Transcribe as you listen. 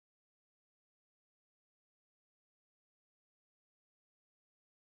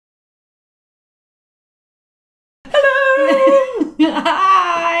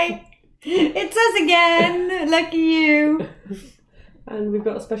Hi! It's us again! Lucky you! And we've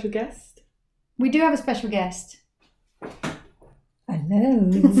got a special guest. We do have a special guest. Hello!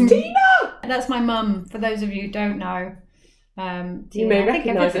 It's Tina! That's my mum, for those of you who don't know. You may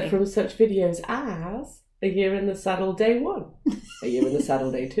recognise it from such videos as A Year in the Saddle Day 1, A Year in the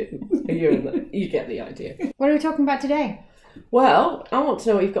Saddle Day 2, A Year in the... You get the idea. What are we talking about today? Well, I want to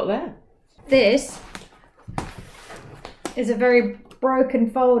know what you've got there. This is a very broken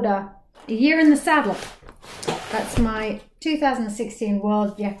folder. A Year in the Saddle. That's my 2016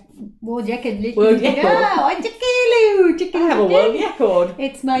 World Record. World record. I have a world record.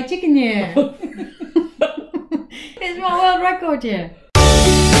 It's my chicken year. It's my world record year.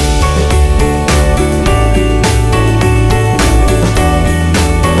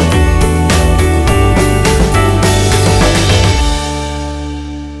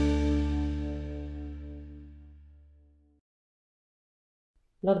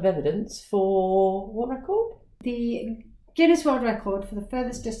 A lot of evidence for what record? The Guinness World Record for the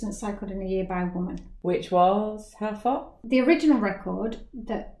furthest distance cycled in a year by a woman. Which was how far? The original record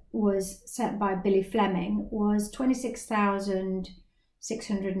that was set by Billy Fleming was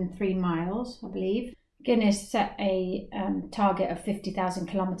 26,603 miles, I believe. Guinness set a target of 50,000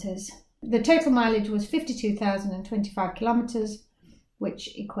 kilometres. The total mileage was 52,025 kilometres, which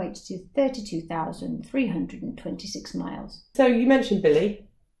equates to 32,326 miles. So you mentioned Billy.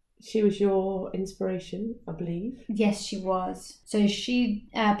 She was your inspiration, I believe. Yes, she was. So she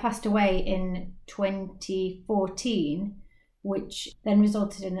passed away in 2014, which then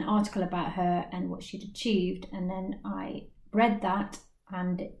resulted in an article about her and what she'd achieved. And then I read that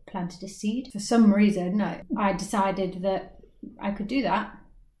and it planted a seed. For some reason, I decided that I could do that.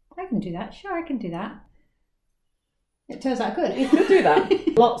 I can do that. Sure, I can do that. It turns out I could. You could do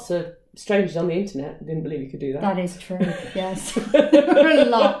that. Lots of strangers on the internet didn't believe you could do that. That is true, yes. A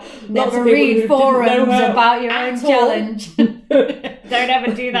lot. Never read forums about your own challenge. Don't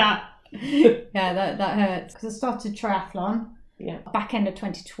ever do that. Yeah, that hurts. Because I started triathlon back end of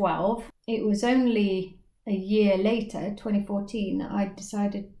 2012. It was only a year later, 2014, that I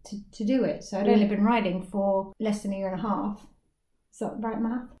decided to do it. So I'd only been riding for less than a year and a half. Is that right,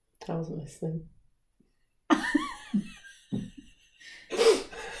 math? I wasn't listening.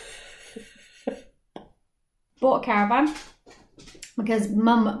 Bought a caravan because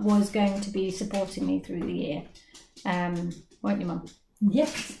Mum was going to be supporting me through the year. Weren't you, Mum?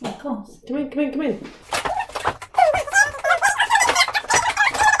 Yes, of course. Come in.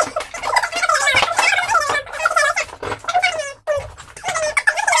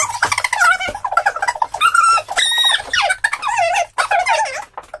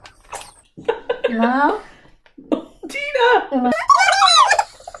 Hello? Tina!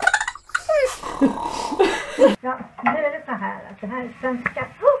 Ja, nu är det så här att det här är svenska.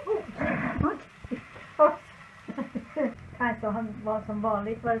 Kajsa han var som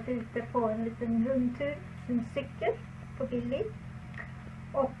vanligt varit ute på en liten rundtur, en cykel på Billy.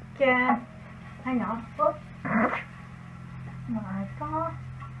 Och hang on. My God.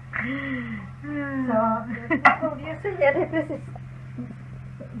 Så jag borde ju säga det precis.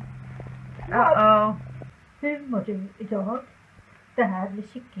 Uh-oh. Hur mår du idag? Det här blir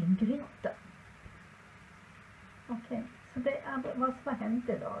kycklinggryta. Okay, so what's the hand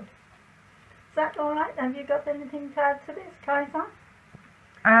dog? Is that all right? Have you got anything to add to this, Kajsa?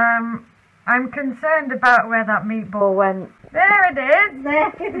 I'm concerned about where that meatball went. There it is!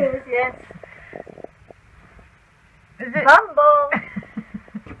 There it is, yes. Is it? Bumble!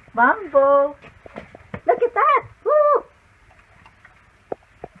 Bumble! Look at that! Woo!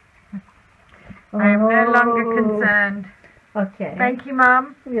 I'm no longer concerned. Okay. Thank you,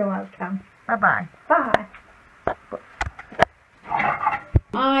 Mum. You're welcome. Bye-bye. Bye.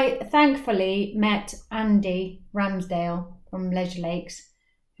 I thankfully met Andy Ramsdale from Leisure Lakes,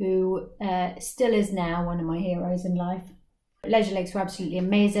 who still is now one of my heroes in life. Leisure Lakes were absolutely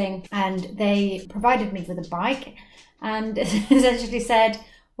amazing, and they provided me with a bike and essentially said,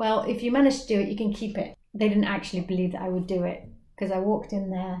 well, if you manage to do it, you can keep it. They didn't actually believe that I would do it because I walked in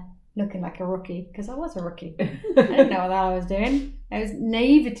there looking like a rookie, because I was a rookie. I didn't know what I was doing. It was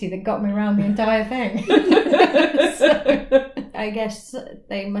naivety that got me around the entire thing. So, I guess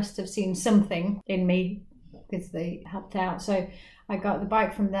they must have seen something in me because they helped out. So I got the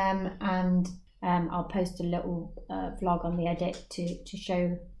bike from them, and I'll post a little vlog on the edit to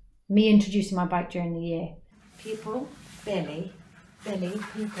show me introducing my bike during the year. People, Billy,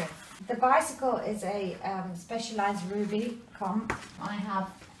 people. The bicycle is a Specialized Ruby comp. I have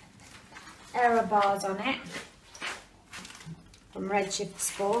error bars on it from Redshift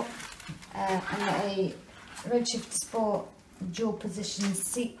Sport, and a Redshift Sport dual position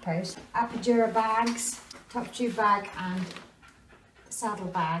seat post, Apidura bags, top tube bag and saddle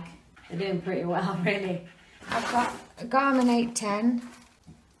bag. They're doing pretty well, really. I've got a Garmin 810,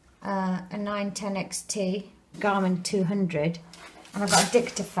 a 910 XT, Garmin 200, and I've got a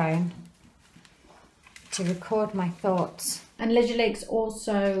dictaphone to record my thoughts. And Leisure Lakes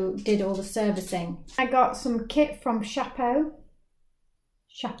also did all the servicing. I got some kit from Chapeau.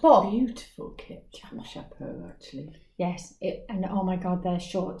 Beautiful kit from Chapeau, actually. Yes, and oh my God, their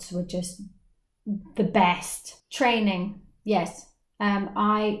shorts were just the best. Training, yes.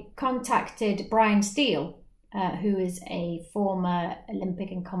 I contacted Brian Steele, who is a former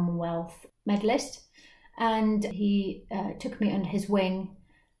Olympic and Commonwealth medalist, and he took me under his wing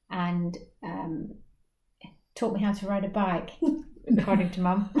and taught me how to ride a bike, according to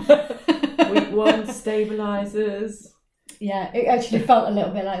Mum. Week 1 stabilisers. Yeah, it actually felt a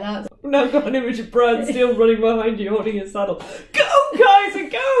little bit like that. Now I've got an image of Brian Steele running behind you holding his saddle. Go, guys,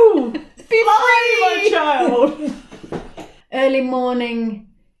 and go! Be free, my child! Early morning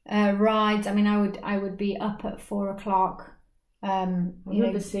rides. I mean, I would be up at 4 o'clock. I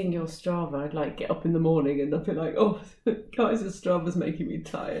remember seeing your Strava. I'd like get up in the morning and I'd be like, oh, guys, the Strava's making me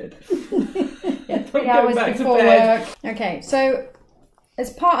tired. Yeah, 3 hours before work. Okay, so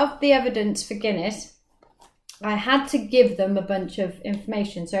as part of the evidence for Guinness, I had to give them a bunch of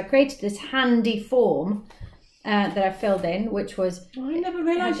information. So I created this handy form that I filled in, which was... Oh, I never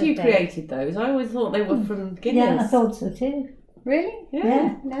realised you created those. I always thought they were from Guinness. Yeah, I thought so too. Really?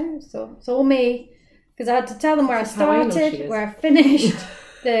 Yeah. No, it's all me. Because I had to tell them where I started, where I finished,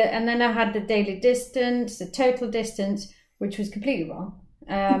 and then I had the daily distance, the total distance, which was completely wrong.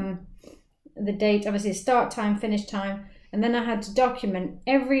 The date, obviously, start time, finish time. And then I had to document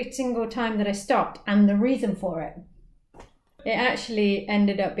every single time that I stopped and the reason for it. It actually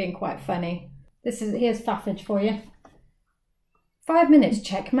ended up being quite funny. Here's Faffage for you. 5 minutes,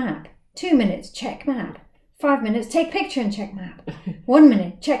 check map. 2 minutes, check map. 5 minutes, take picture and check map. 1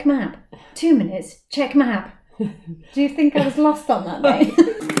 minute, check map. 2 minutes, check map. Do you think I was lost on that day?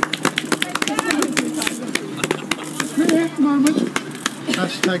 Moment.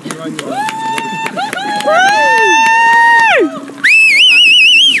 Hashtag you're on your own.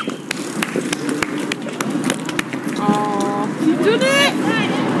 You've done it!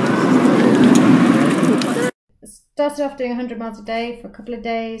 Started off doing 100 miles a day for a couple of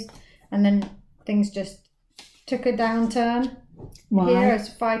days, and then things just took a downturn. Why? Here I was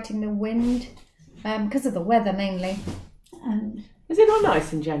fighting the wind, because of the weather mainly. Is it not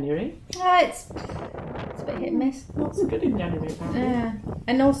nice in January? It's a bit hit and miss. It's good in January, apparently. Yeah,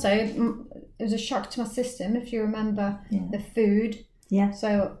 and also it was a shock to my system, if you remember, the food. Yeah.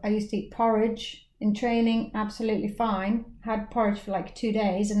 So I used to eat porridge in training, absolutely fine. Had porridge for like 2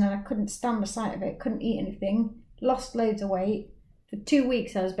 days, and then I couldn't stand the sight of it. Couldn't eat anything. Lost loads of weight. For 2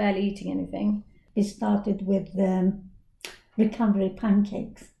 weeks, I was barely eating anything. It started with recovery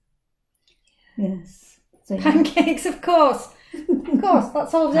pancakes. Yes. So, Pancakes, of course. Of course, that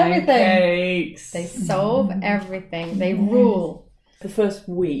solves everything. Pancakes. They solve everything. They rule. The first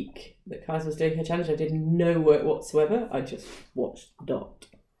week that Kajsa was doing her challenge, I did no work whatsoever. I just watched the dot.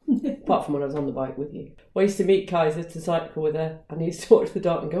 Apart from when I was on the bike with you. I used to meet Kajsa to cycle with her, and I used to watch the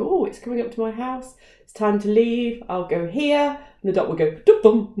dot and go, oh, it's coming up to my house. It's time to leave. I'll go here. And the dot would go,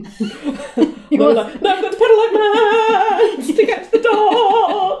 dum-bum. And I was like, no, I've got to pedal like mad to get to the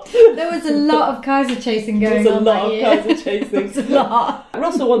dot. There was a lot of Kajsa chasing going on that year. There was a lot of Kajsa chasing. There was a lot.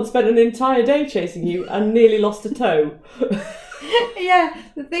 Russell once spent an entire day chasing you and nearly lost a toe. Yeah,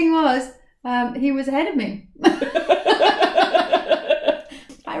 the thing was, he was ahead of me.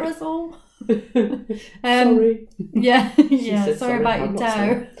 Hi, Russell. Sorry. Yeah, said, sorry about your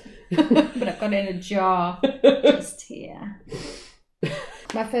toe. But I've got it in a jar just here.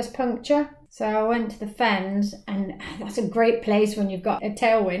 My first puncture. So I went to the Fens, and that's a great place when you've got a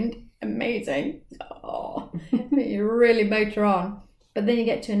tailwind. Amazing. Oh, you really motor on. But then you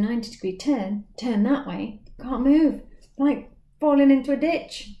get to a 90-degree turn that way, can't move. Like falling into a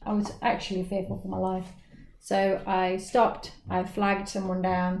ditch. I was actually fearful for my life. So I stopped, I flagged someone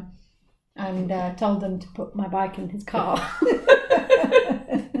down and told them to put my bike in his car.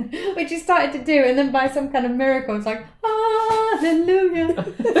 Which he started to do, and then by some kind of miracle it's like, hallelujah,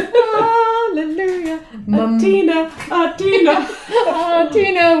 hallelujah.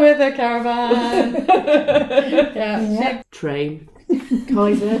 Adina with a caravan. Yeah. Train.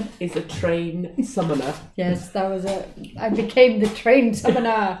 Kajsa is a train summoner. Yes, that was it. I became the train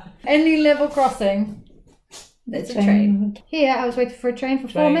summoner. Any level crossing, there's a train. Here I was waiting for a train for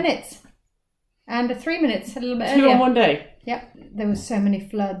 4 minutes. And 3 minutes, a little bit earlier. 2 on one day. Yep. There was so many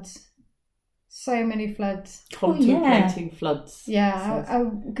floods. So many floods. Contemplating floods. Yeah,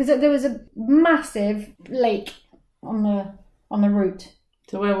 because there was a massive lake on the route.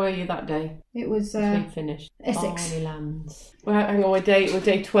 So where were you that day? It was We finished. Essex. Barley Lands. Well, hang on, we're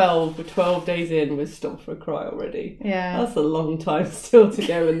day 12. We're 12 days in. We're stopped for a cry already. Yeah. That's a long time still to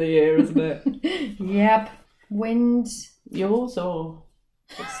go in the year, isn't it? Yep. Winds. Yours or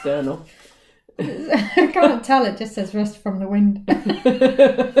external? I can't tell. It just says rest from the wind.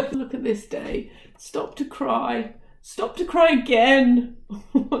 Look at this day. Stop to cry. Stop to cry again.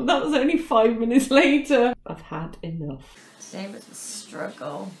 That was only 5 minutes later. I've had enough. Today was a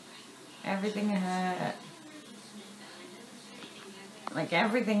struggle. Everything hurt. Like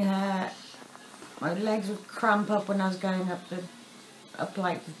everything hurt. My legs would cramp up when I was going up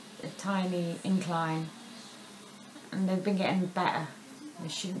like a tiny incline. And they've been getting better. They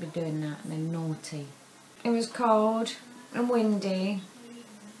shouldn't be doing that. They're naughty. It was cold and windy.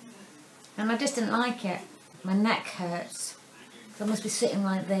 And I just didn't like it. My neck hurts. So I must be sitting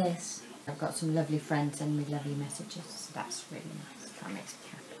like this. I've got some lovely friends sending me lovely messages, so that's really nice. That makes me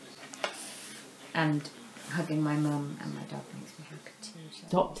happy. And hugging my mum and my dog makes me happy too. So.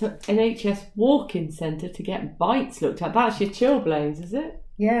 Dr. NHS walk-in centre to get bites looked at. That's your chilblains, is it?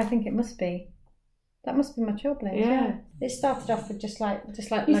 Yeah, I think it must be. That must be my chilblains. Yeah. It started off with just like. You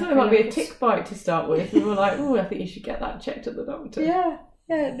thought it might be a tick bite to start with. We were like, oh, I think you should get that checked at the doctor. Yeah.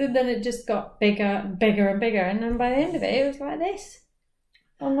 And then it just got bigger and bigger and bigger, and then by the end of it, it was like this.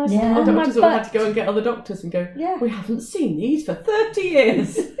 On my, Our on my doctors all butt. had to go and get other doctors and go, Yeah. we haven't seen these for 30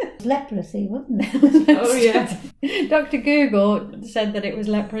 years. It was leprosy, wasn't it? Oh, yeah. Dr. Google said that it was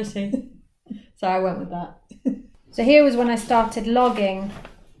leprosy. So I went with that. So here was when I started logging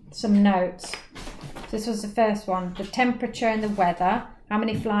some notes. So this was the first one. The temperature and the weather. How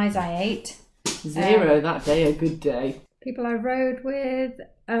many flies I ate. 0 that day, a good day. People I rode with.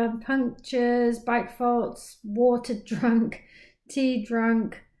 Punctures, bike faults, water drunk, tea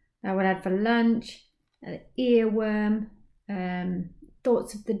drunk, what I had for lunch, earworm,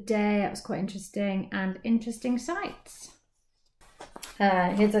 thoughts of the day, that was quite interesting, and interesting sights.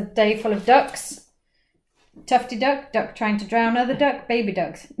 Here's a day full of ducks. Tufty duck, duck trying to drown other duck, baby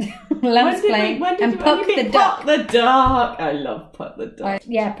ducks. Lambs playing, and Puck the duck. Puck the duck! I love Puck the duck.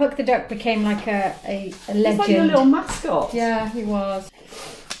 Yeah, Puck the duck became like a legend. He's like a little mascot. Yeah, he was.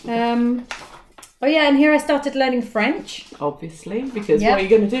 Oh yeah, and here I started learning French. Obviously, because Yep. what are you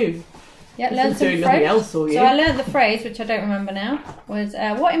going to do? Yeah, This learned is some doing French. nothing else all So year. I learned the phrase, which I don't remember now, was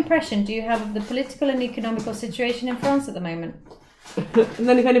what impression do you have of the political and economical situation in France at the moment? And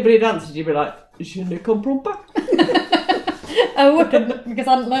then if anybody had answered, you'd be like, je ne comprends pas. I wouldn't, because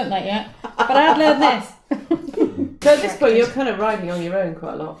I hadn't learnt that yet. But I had learned this. So at this point, you're kind of riding on your own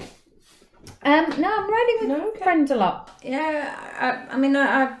quite a lot. No, I'm riding with friends a lot. Yeah, I mean,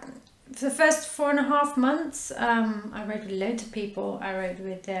 for the first 4.5 months, I rode with loads of people. I rode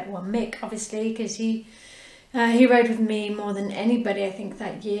with, Mick, obviously, because he rode with me more than anybody, I think,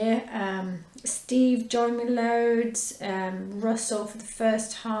 that year. Steve joined me loads. Russell for the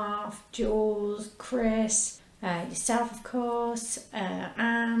first half. Jules, Chris, yourself, of course,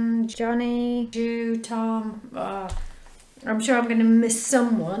 Anne, Johnny, Ju, Tom. I'm sure I'm going to miss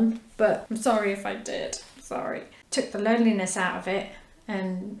someone, but I'm sorry if I did. Sorry. Took the loneliness out of it,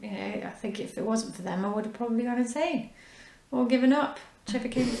 and I think if it wasn't for them, I would have probably gone insane or given up, whichever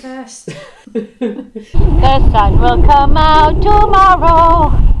came first. The sun will come out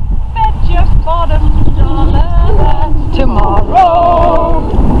tomorrow. Bet your bottom dollar. Tomorrow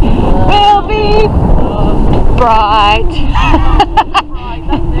will be bright.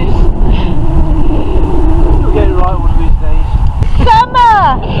 You'll get it right one of these days.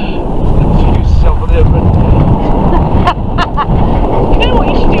 Summer! Excuse yourself for the different. You know what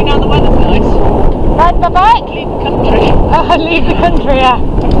you should do now the weather's nice? Ride my bike? Leave the country. Leave the country, yeah.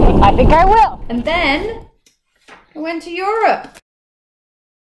 I think I will. And then I went to Europe.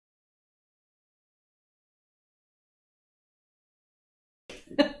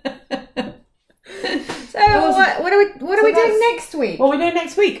 So what are we doing next week? What are we doing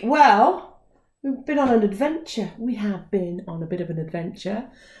next week? Well, we've been on an adventure. We have been on a bit of an adventure,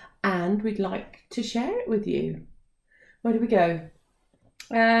 and we'd like to share it with you. Where do we go?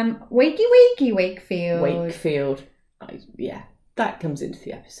 Wakefield. Wakefield. Yeah, that comes into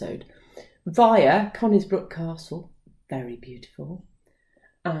the episode. Via Conisbrook Castle. Very beautiful.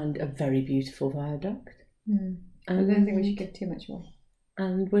 And a very beautiful viaduct. I don't think we should give too much more.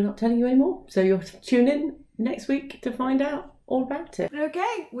 And we're not telling you anymore. So you'll tune in next week to find out all about it.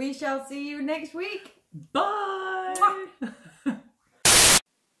 Okay, we shall see you next week. Bye!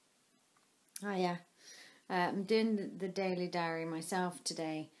 Oh yeah, I'm doing the daily diary myself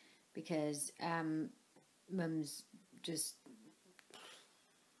today, because Mum's just,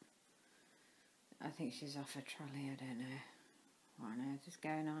 I think she's off a trolley, I don't know what on earth is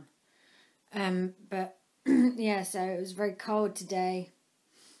going on. But yeah, so it was very cold today,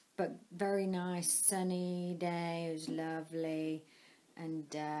 but very nice sunny day. It was lovely, and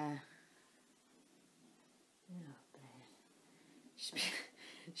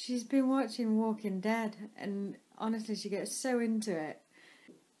she's been watching Walking Dead, and honestly, she gets so into it.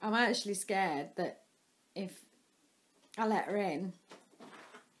 I'm actually scared that if I let her in,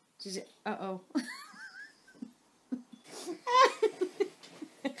 she's uh-oh.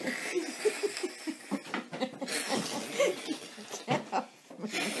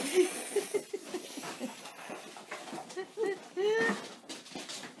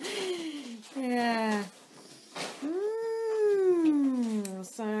 Yeah.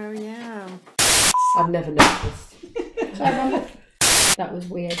 So yeah. I've never noticed. Sorry, Bumble. That was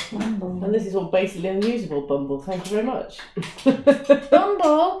weird. And this is all basically unusable, Bumble. Thank you very much.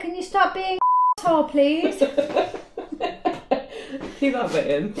 Bumble, can you stop being an asshole, please? Keep that bit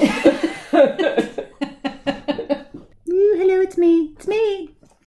in.